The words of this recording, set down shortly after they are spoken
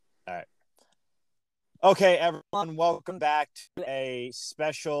All right. Okay, everyone, welcome back to a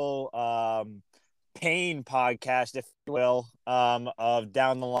special pain podcast, if you will, of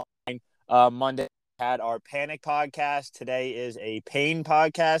Down the Line. Monday we had our panic podcast. Today is a pain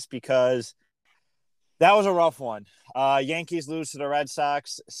podcast because that was a rough one. Yankees lose to the Red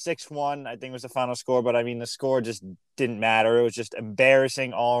Sox 6-1, I think was the final score, but I mean the score just didn't matter. It was just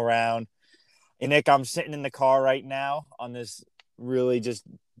embarrassing all around. And Nick, I'm sitting in the car right now on this really just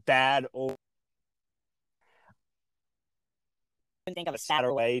bad old think of a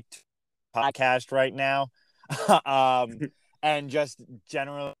sadder way to podcast right now. um, and just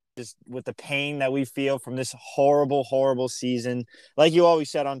generally, just with the pain that we feel from this horrible, horrible season. Like you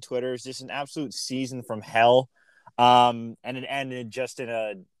always said on Twitter, it's just an absolute season from hell. And it ended just in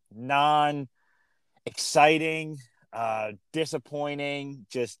a non-exciting, disappointing,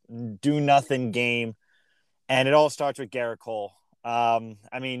 just do nothing game. And it all starts with Garrett Cole. I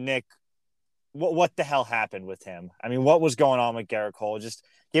mean, Nick, what the hell happened with him? I mean, what was going on with Garrett Cole? Just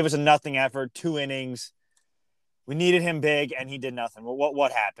gave us a nothing effort, 2 innings. We needed him big, and he did nothing.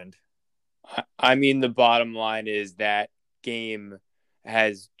 What happened? I mean, the bottom line is that game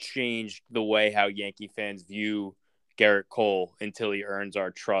has changed the way how Yankee fans view Garrett Cole until he earns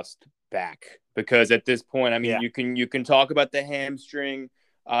our trust back. Because at this point, I mean, Yeah. you can talk about the hamstring,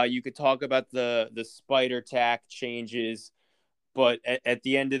 you could talk about the spider tack changes, but at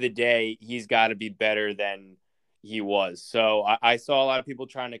the end of the day, he's got to be better than he was. So I saw a lot of people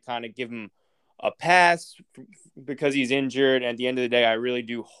trying to kind of give him a pass because he's injured. At the end of the day, I really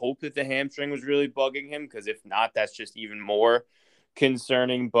do hope that the hamstring was really bugging him, because if not, that's just even more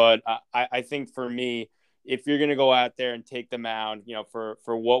concerning. But I think for me, if you're going to go out there and take the mound, for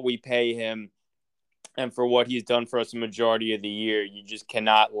what we pay him and for what he's done for us the majority of the year, you just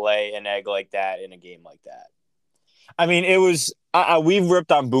cannot lay an egg like that in a game like that. I mean, it was we've ripped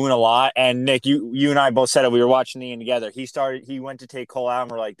on Boone a lot, and Nick, you and I both said it. We were watching the game together. He went to take Cole out,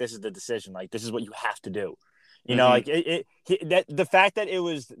 and we're like, "This is the decision. Like, this is what you have to do." Mm-hmm. Like that the fact that it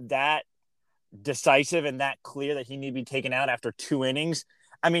was that decisive and that clear that he needed to be taken out after 2 innings.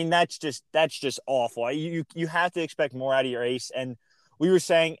 I mean, that's just awful. You have to expect more out of your ace. And we were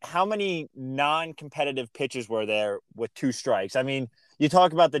saying, how many non-competitive pitches were there with 2 strikes? I mean, you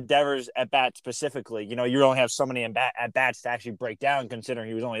talk about the Devers at bat specifically. You only have so many at bats to actually break down, considering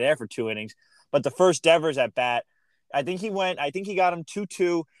he was only there for 2 innings. But the first Devers at bat, I think he got him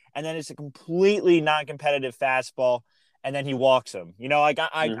 2-2, and then it's a completely non-competitive fastball, and then he walks him.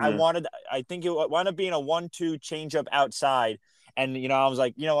 Mm-hmm. I think it wound up being a 1-2 changeup outside. And, I was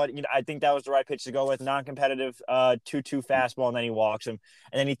like, you know what? I think that was the right pitch to go with. Non-competitive 2-2 fastball, and then he walks him.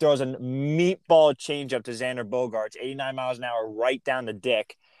 And then he throws a meatball changeup to Xander Bogaerts, 89 miles an hour, right down the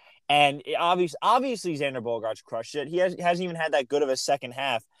dick. And obviously Xander Bogaerts crushed it. He hasn't even had that good of a second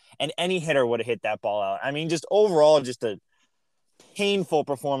half, and any hitter would have hit that ball out. I mean, just overall, just a painful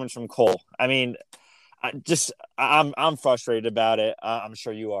performance from Cole. I mean, I'm frustrated about it. I'm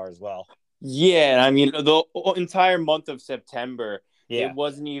sure you are as well. Yeah, I mean, the entire month of September, it Yeah.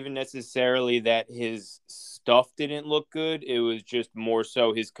 wasn't even necessarily that his stuff didn't look good. It was just more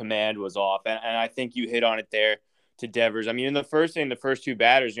so his command was off. And I think you hit on it there to Devers. I mean, in the first inning, the first 2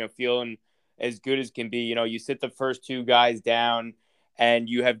 batters, feeling as good as can be. You sit the first 2 guys down and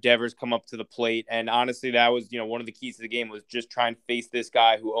you have Devers come up to the plate. And honestly, that was, one of the keys to the game was just try and face this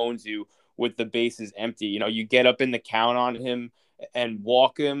guy who owns you with the bases empty. You get up in the count on him and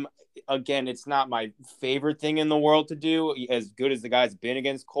walk him. Again, it's not my favorite thing in the world to do. As good as the guy's been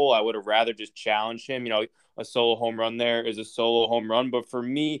against Cole, I would have rather just challenged him. A solo home run there is a solo home run. But for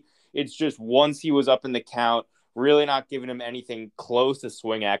me, it's just once he was up in the count, really not giving him anything close to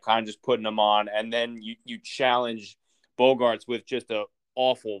swing at, kind of just putting him on. And then you challenge Bogaerts with just a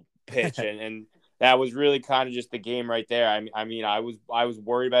awful pitch. And that was really kind of just the game right there. I mean, I was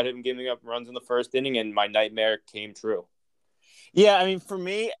worried about him giving up runs in the first inning, and my nightmare came true. Yeah, I mean, for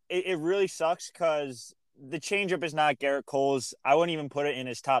me, it really sucks because the changeup is not Garrett Cole's. I wouldn't even put it in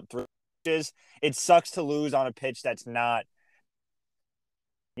his top 3 pitches. It sucks to lose on a pitch that's not.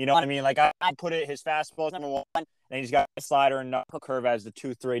 You know what I mean? Like I put it, his fastball is number 1, and he's got a slider and knuckle curve as the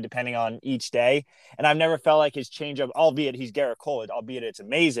 2-3, depending on each day. And I've never felt like his changeup, albeit he's Garrett Cole, albeit it's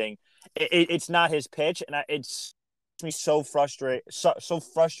amazing. It's not his pitch, and it's me so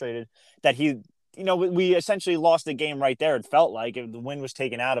frustrated that he. We essentially lost the game right there. It felt like the wind was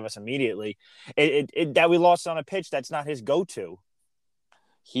taken out of us immediately. That we lost on a pitch that's not his go-to.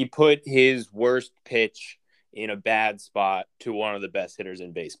 He put his worst pitch in a bad spot to one of the best hitters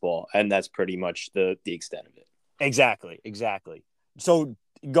in baseball, and that's pretty much the extent of it. Exactly. So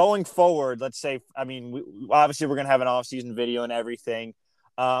going forward, let's say, I mean, obviously we're going to have an off-season video and everything.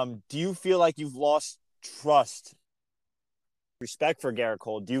 Do you feel like you've lost trust, respect for Garrett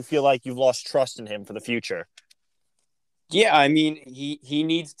Cole? Do you feel like you've lost trust in him for the future? Yeah, I mean, he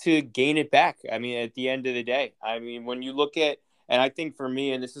needs to gain it back. I mean, at the end of the day, I mean, when you look at, and I think for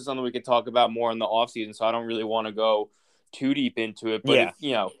me, and this is something we could talk about more in the offseason, so I don't really want to go too deep into it. But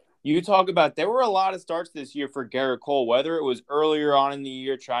Yeah. if you talk about, there were a lot of starts this year for Garrett Cole, whether it was earlier on in the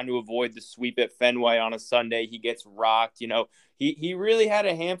year trying to avoid the sweep at Fenway on a Sunday, he gets rocked. He really had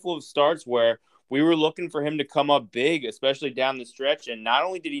a handful of starts where we were looking for him to come up big, especially down the stretch. And not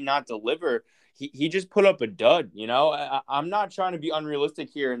only did he not deliver, he just put up a dud. I'm not trying to be unrealistic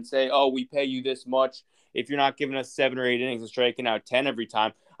here and say, oh, we pay you this much if you're not giving us 7 or 8 innings and striking out 10 every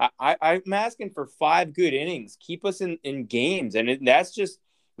time. I'm asking for 5 good innings. Keep us in games. And that's just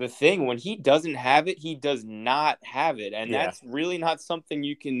the thing. When he doesn't have it, he does not have it. And Yeah. that's really not something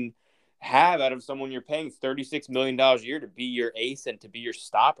you can have out of someone you're paying $36 million a year to be your ace and to be your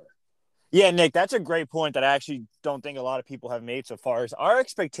stopper. Yeah, Nick, that's a great point that I actually don't think a lot of people have made so far. Is our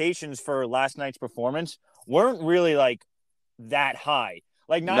expectations for last night's performance weren't really like that high.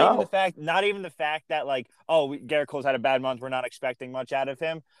 Like not even the No. fact that like, oh, Garrett Cole's had a bad month, we're not expecting much out of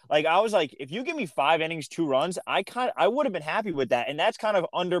him. Like I was like, if you give me 5 innings, 2 runs, I would have been happy with that. And that's kind of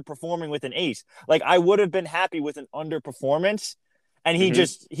underperforming with an ace. Like I would have been happy with an underperformance. And he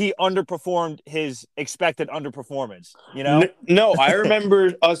underperformed his expected underperformance, you know? No, I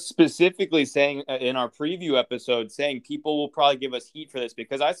remember us specifically saying in our preview episode, saying people will probably give us heat for this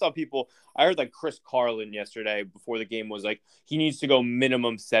because I heard like Chris Carlin yesterday before the game was like, he needs to go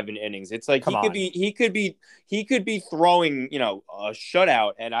minimum 7 innings. It's like Come on. he could be throwing, a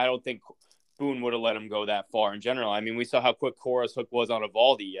shutout. And I don't think Boone would have let him go that far in general. I mean, we saw how quick Cora's hook was on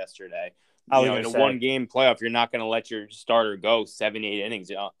Evaldi yesterday. In a 1-game playoff, you're not going to let your starter go 7, 8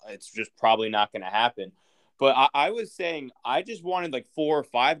 innings. It's just probably not going to happen. But I was saying I just wanted like 4 or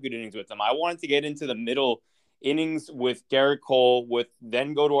 5 good innings with them. I wanted to get into the middle innings with Garrett Cole,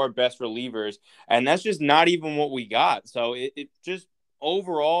 then go to our best relievers. And that's just not even what we got. So it just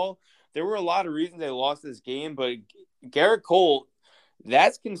overall, there were a lot of reasons they lost this game. But Garrett Cole,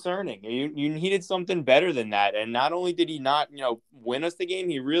 that's concerning. You needed something better than that. And not only did he not, win us the game,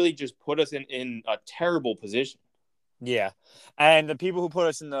 he really just put us in a terrible position. Yeah. And the people who put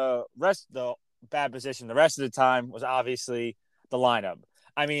us in the bad position the rest of the time was obviously the lineup.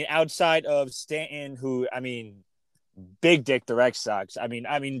 I mean, outside of Stanton, who, I mean, big dick the Red Sox. I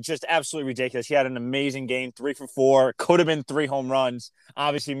mean, just absolutely ridiculous. He had an amazing game, 3 for 4. Could have been 3 home runs.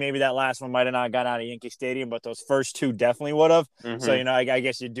 Obviously, maybe that last one might have not got out of Yankee Stadium, but those first 2 definitely would have. Mm-hmm. So, I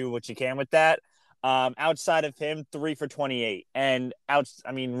guess you do what you can with that. Outside of him, 3 for 28. And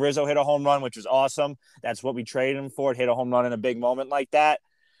Rizzo hit a home run, which was awesome. That's what we traded him for. Hit a home run in a big moment like that.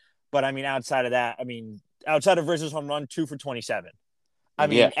 But outside of that, outside of Rizzo's home run, 2 for 27.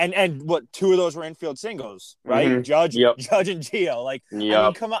 And what 2 of those were infield singles, right? Mm-hmm. Judge Yep. and Gio. Like,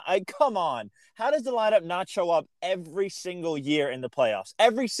 yep. Come on. How does the lineup not show up every single year in the playoffs?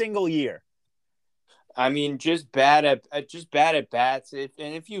 Every single year. I mean, just bad at bats.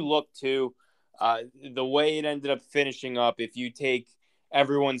 If you look too, the way it ended up finishing up, if you take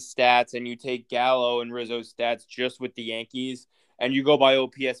everyone's stats and you take Gallo and Rizzo's stats just with the Yankees, and you go by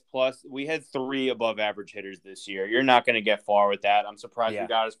OPS plus, we had 3 above average hitters this year. You're not going to get far with that. I'm surprised we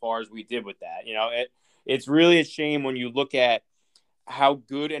got as far as we did with that. It's really a shame when you look at how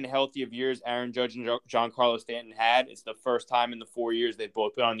good and healthy of years Aaron Judge and Giancarlo Stanton had. It's the first time in the 4 years they've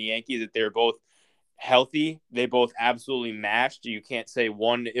both been on the Yankees that they're both healthy. They both absolutely mashed. You can't say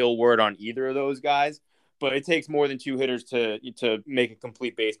one ill word on either of those guys. But it takes more than 2 hitters to make a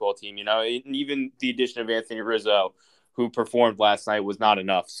complete baseball team. And even the addition of Anthony Rizzo, who performed last night, was not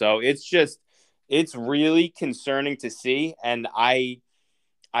enough. So it's really concerning to see. And I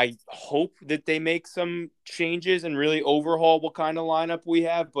hope that they make some changes and really overhaul what kind of lineup we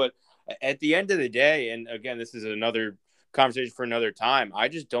have. But at the end of the day, and again, this is another conversation for another time, I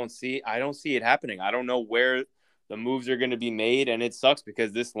don't see it happening. I don't know where the moves are going to be made. And it sucks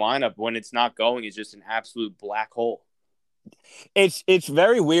because this lineup, when it's not going, is just an absolute black hole. It's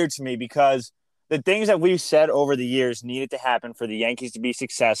very weird to me because the things that we've said over the years needed to happen for the Yankees to be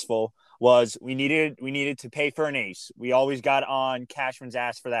successful was we needed to pay for an ace. We always got on Cashman's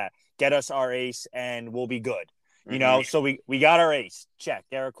ass for that. Get us our ace and we'll be good. So we got our ace. Check,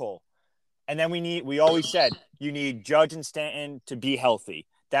 Garrett Cole. And then we always said you need Judge and Stanton to be healthy.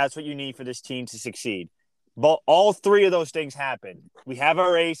 That's what you need for this team to succeed. But all 3 of those things happened. We have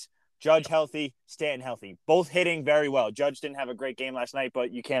our ace, Judge healthy, Stanton healthy. Both hitting very well. Judge didn't have a great game last night,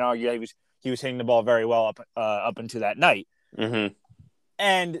 but you can't argue that he was hitting the ball very well up until that night. Mm-hmm.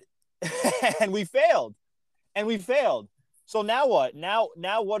 And we failed. So now what? Now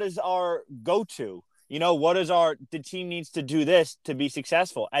what is our go-to? What is the team needs to do this to be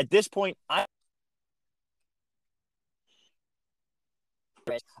successful? At this point,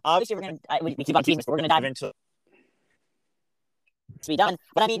 obviously we keep on teasing this, but we're gonna dive into to be done.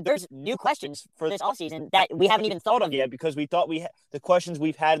 But I mean, there's new questions for this offseason that we haven't even thought of yet because we thought the questions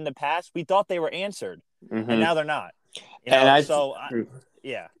we've had in the past, we thought they were answered, and now they're not.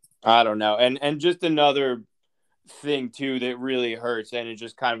 Yeah. I don't know. And just another thing too that really hurts, and it's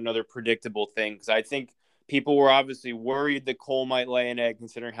just kind of another predictable thing, because I think people were obviously worried that Cole might lay an egg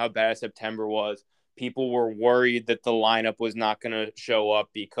considering how bad September was. People were worried that the lineup was not going to show up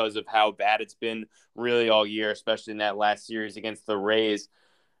because of how bad it's been really all year, especially in that last series against the Rays.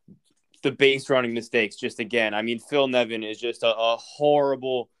 The base running mistakes, just again, I mean, Phil Nevin is just a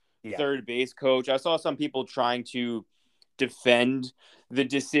horrible third base coach. I saw some people trying to defend the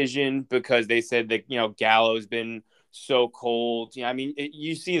decision because they said that, Gallo's been so cold. I mean,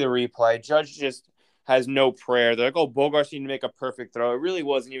 you see the replay. Judge just has no prayer. They're like, oh, Bogarts need to make a perfect throw. It really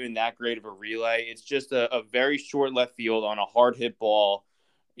wasn't even that great of a relay. It's just a very short left field on a hard hit ball.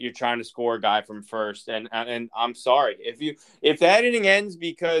 You're trying to score a guy from first. And I'm sorry. If that inning ends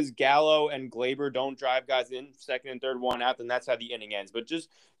because Gallo and Glaber don't drive guys in second and third, one out, then that's how the inning ends. But just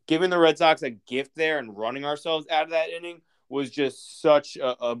giving the Red Sox a gift there and running ourselves out of that inning was just such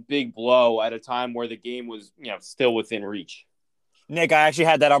a big blow at a time where the game was, still within reach. Nick, I actually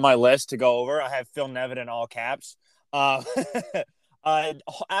had that on my list to go over. I have Phil Nevin in all caps.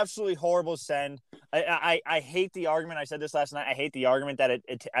 Absolutely horrible send. I hate the argument. I said this last night. I hate the argument that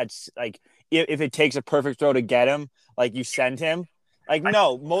it's like if it takes a perfect throw to get him, like you send him. Like,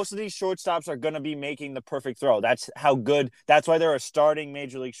 no, most of these shortstops are going to be making the perfect throw. That's how good. That's why they're a starting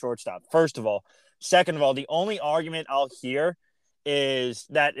major league shortstop. First of all. Second of all, the only argument I'll hear is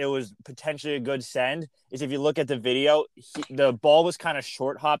that it was potentially a good send is if you look at the video, the ball was kind of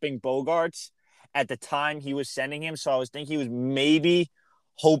short hopping Bogarts at the time he was sending him. So I was thinking he was maybe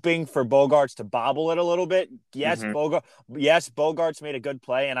hoping for Bogarts to bobble it a little bit. Yes, Bogarts made a good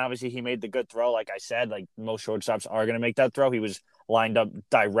play, and obviously he made the good throw. Like I said, like most shortstops are going to make that throw. He was lined up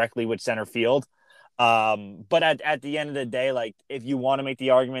directly with center field. But at the end of the day, like if you want to make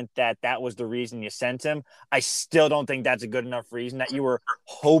the argument that was the reason you sent him, I still don't think that's a good enough reason that you were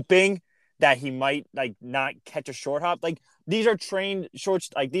hoping that he might like not catch a short hop. Like these are trained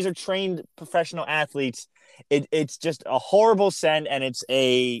these are trained professional athletes. It's just a horrible send, and it's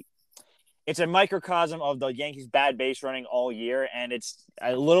a microcosm of the Yankees' bad base running all year, and it's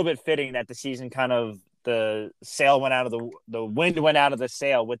a little bit fitting that the season kind of the sail went out of the wind went out of the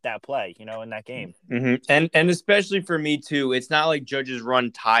sail with that play, in that game. Mm-hmm. And especially for me too, it's not like Judge's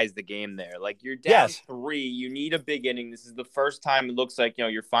run ties the game there. Like you're down 3, you need a big inning. This is the first time it looks like,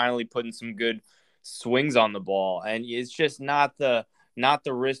 you're finally putting some good swings on the ball, and it's just not the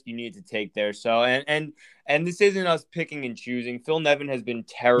risk you need to take there. So, and this isn't us picking and choosing. Phil Nevin has been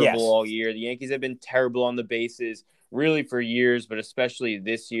terrible all year. The Yankees have been terrible on the bases really for years, but especially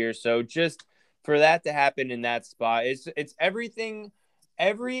this year. So just for that to happen in that spot, it's everything,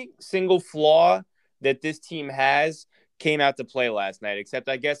 every single flaw that this team has came out to play last night, except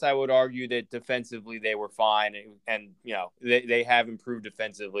I guess I would argue that defensively they were fine, and they have improved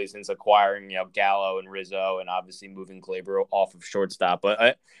defensively since acquiring Gallo and Rizzo, and obviously moving Glaber off of shortstop.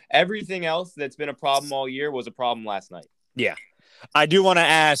 But everything else that's been a problem all year was a problem last night. Yeah. I do want to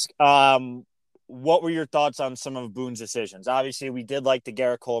ask, what were your thoughts on some of Boone's decisions? Obviously, we did like the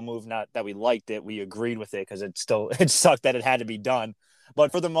Gerrit Cole move. Not that we liked it. We agreed with it because it sucked that it had to be done.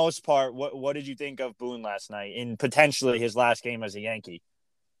 But for the most part, what did you think of Boone last night in potentially his last game as a Yankee?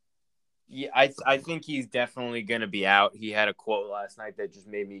 Yeah, I think he's definitely going to be out. He had a quote last night that just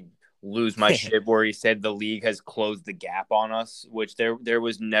made me lose my shit, where he said the league has closed the gap on us, which there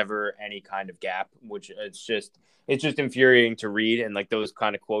was never any kind of gap, which it's just infuriating to read. And like those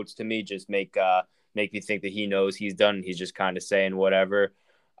kind of quotes to me just make me think that he knows he's done. He's just kind of saying whatever.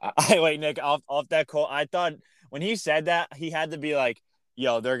 Wait, Nick, off that quote, I thought when he said that, he had to be like,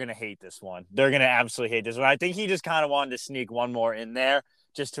 yo, they're going to hate this one. They're going to absolutely hate this one. I think he just kind of wanted to sneak one more in there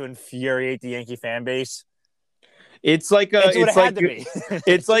just to infuriate the Yankee fan base. It's like a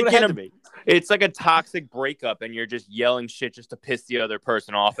toxic breakup, and you're just yelling shit just to piss the other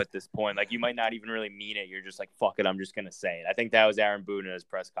person off at this point. Like you might not even really mean it. You're just like, fuck it, I'm just gonna say it. I think that was Aaron Boone in his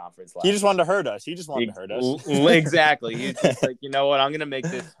press conferse last He just wanted to hurt us. Exactly. He's just like, you know what, I'm gonna make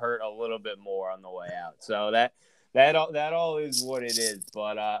this hurt a little bit more on the way out. So that all is what it is.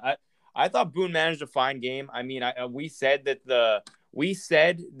 But I thought Boone managed a fine game. I mean, we said that We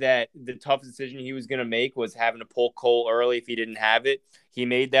said that the tough decision he was going to make was having to pull Cole early if he didn't have it. He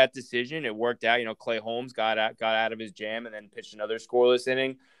made that decision. It worked out. Clay Holmes got out of his jam and then pitched another scoreless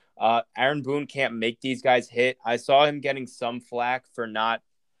inning. Aaron Boone can't make these guys hit. I saw him getting some flack for not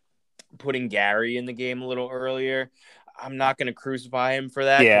putting Gary in the game a little earlier. I'm not going to crucify him for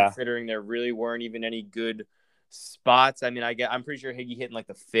that, Yeah. considering there really weren't even any good spots. I mean, I'm pretty sure Higgy hit in like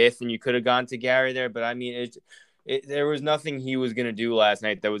the fifth, and you could have gone to Gary there. But I mean, there was nothing he was going to do last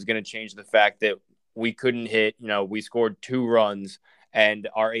night that was going to change the fact that we couldn't hit. We scored 2 runs, and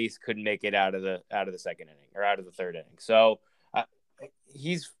our ace couldn't make it out of the second inning or out of the third inning. So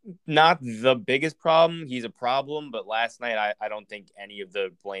he's not the biggest problem. He's a problem, but last night I don't think any of the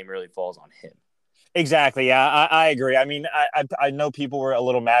blame really falls on him. Exactly. Yeah, I agree. I mean, I know people were a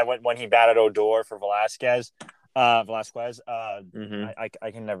little mad when he batted Odor for Velasquez. Velasquez.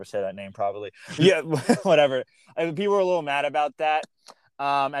 I can never say that name probably. Yeah, whatever. People were a little mad about that.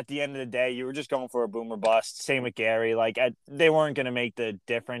 At the end of the day, you were just going for a boomer bust. Same with Gary. They weren't going to make the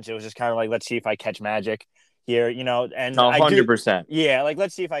difference. It was just kind of like, let's see if I catch magic here, and 100%. Yeah,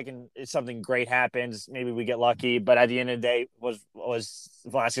 let's see if something great happens. Maybe we get lucky. But at the end of the day, was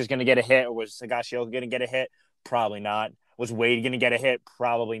Velasquez going to get a hit, or was Higashioka going to get a hit? Probably not. Was Wade going to get a hit?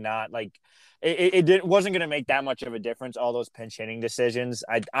 Probably not. It wasn't going to make that much of a difference. All those pinch hitting decisions,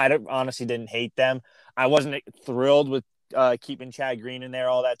 I honestly didn't hate them. I wasn't thrilled with keeping Chad Green in there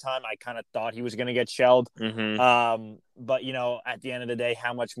all that time. I kind of thought he was going to get shelled. Mm-hmm. But at the end of the day,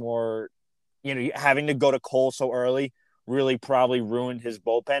 how much more, having to go to Cole so early really probably ruined his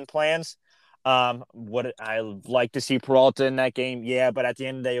bullpen plans. What I like to see Peralta in that game, yeah, but at the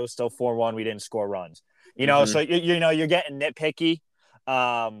end of the day, it was still 4-1. We didn't score runs. So you're getting nitpicky.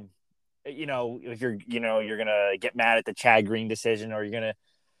 If you're gonna get mad at the Chad Green decision, or you're gonna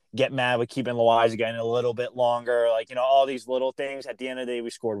get mad with keeping Loaiza again a little bit longer, all these little things. At the end of the day, we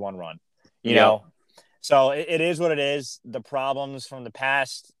scored 1 run. You know. So it is what it is. The problems from the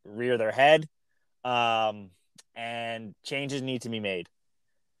past rear their head, and changes need to be made.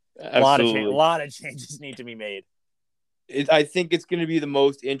 Absolutely. A lot of changes need to be made. I think it's going to be the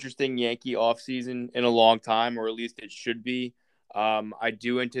most interesting Yankee offseason in a long time, or at least it should be. I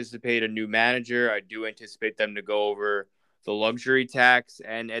do anticipate a new manager. I do anticipate them to go over the luxury tax.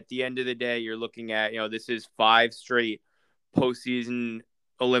 And at the end of the day, you're looking at, this is 5 straight postseason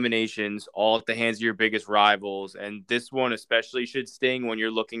eliminations, all at the hands of your biggest rivals. And this one especially should sting when you're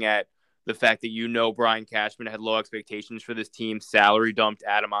looking at the fact that Brian Cashman had low expectations for this team, salary dumped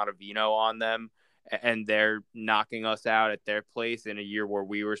Adam Ottavino on them, and they're knocking us out at their place in a year where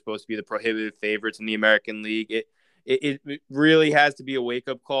we were supposed to be the prohibitive favorites in the American League. It really has to be a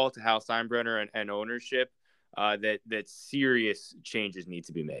wake-up call to Hal Steinbrenner and ownership that serious changes need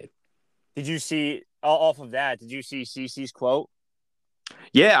to be made. Did you see, off of that, did you see CeCe's quote?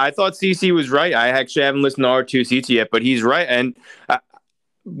 Yeah, I thought CeCe was right. I actually haven't listened to R2 CeCe yet, but he's right. And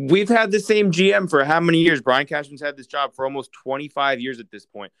we've had the same GM for how many years? Brian Cashman's had this job for almost 25 years at this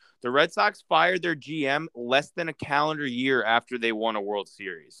point. The Red Sox fired their GM less than a calendar year after they won a World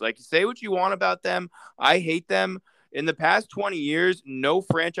Series. Say what you want about them. I hate them. In the past 20 years, no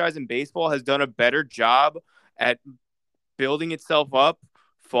franchise in baseball has done a better job at building itself up,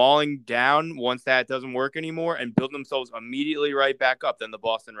 falling down once that doesn't work anymore, and building themselves immediately right back up than the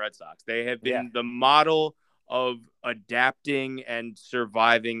Boston Red Sox. They have been the model of adapting and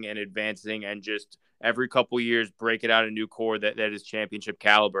surviving and advancing, and just every couple of years break it out a new core that is championship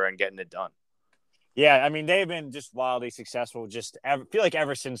caliber and getting it done. Yeah, I mean, they've been just wildly successful. Feel like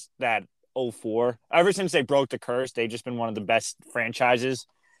ever since that 2004, ever since they broke the curse, they've just been one of the best franchises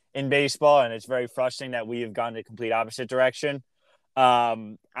in baseball, and it's very frustrating that we have gone the complete opposite direction.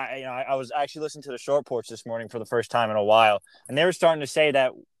 I was actually listening to the Short Porch this morning for the first time in a while, and they were starting to say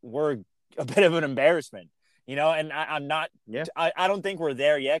that we're a bit of an embarrassment, and I'm not. Yeah. I don't think we're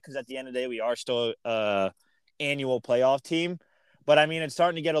there yet, because at the end of the day, we are still an annual playoff team. But I mean, it's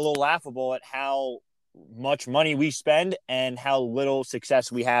starting to get a little laughable at how much money we spend and how little success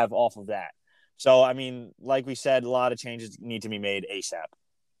we have off of that. So, I mean, like we said, a lot of changes need to be made ASAP.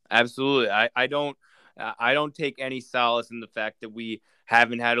 Absolutely. I don't take any solace in the fact that we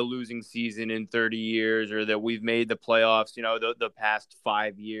haven't had a losing season in 30 years, or that we've made the playoffs, the past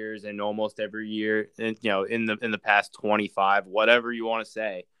 5 years, and almost every year, and, in the past 25, whatever you want to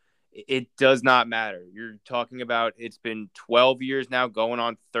say. It does not matter. You're talking about, it's been 12 years now, going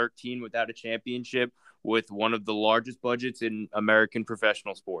on 13 without a championship, with one of the largest budgets in American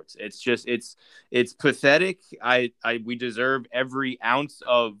professional sports. It's just, it's pathetic. We deserve every ounce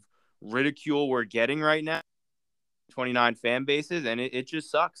of ridicule we're getting right now. 29 fan bases, and it just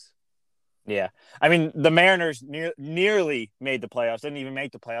sucks. Yeah. I mean, the Mariners nearly made the playoffs, didn't even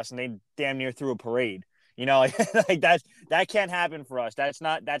make the playoffs, and they damn near threw a parade. Like that can't happen for us. That's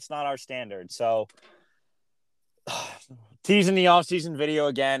not our standard. So teasing the offseason video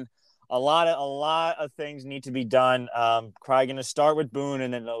again. A lot of things need to be done. Probably going to start with Boone,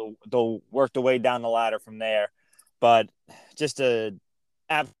 and then they'll work their way down the ladder from there. But just a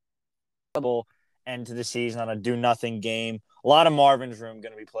absolute end to the season on a do nothing game. A lot of Marvin's Room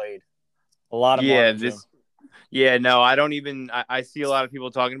going to be played. A lot of Yeah, Marvin's Room. this. Yeah, no, I don't even. I see a lot of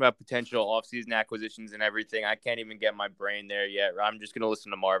people talking about potential offseason acquisitions and everything. I can't even get my brain there yet. I'm just gonna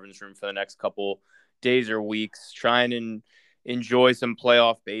listen to Marvin's Room for the next couple days or weeks, trying and enjoy some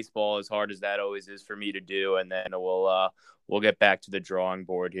playoff baseball, as hard as that always is for me to do, and then we'll get back to the drawing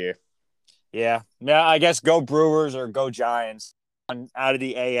board here. Yeah. Yeah, I guess go Brewers or go Giants out of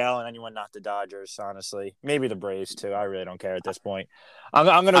the AL, and anyone not the Dodgers, honestly. Maybe the Braves too. I really don't care at this point. I'm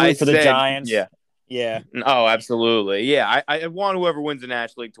going to I root for the said, Giants. yeah. Yeah. Oh, absolutely. Yeah, I want whoever wins the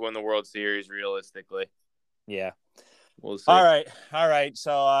National League to win the World Series. Realistically, Yeah. we'll see. All right. All right.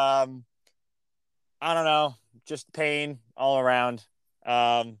 So I don't know, just pain all around.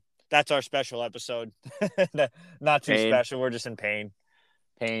 That's our special episode. Not too Pain, special. We're just in pain.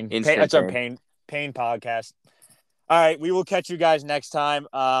 Pain. instant That's our pain. pain podcast. All right, we will catch you guys next time.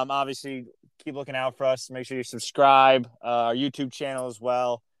 Obviously, keep looking out for us. Make sure you subscribe. Our YouTube channel as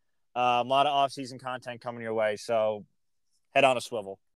well. A lot of off-season content coming your way. So head on a swivel.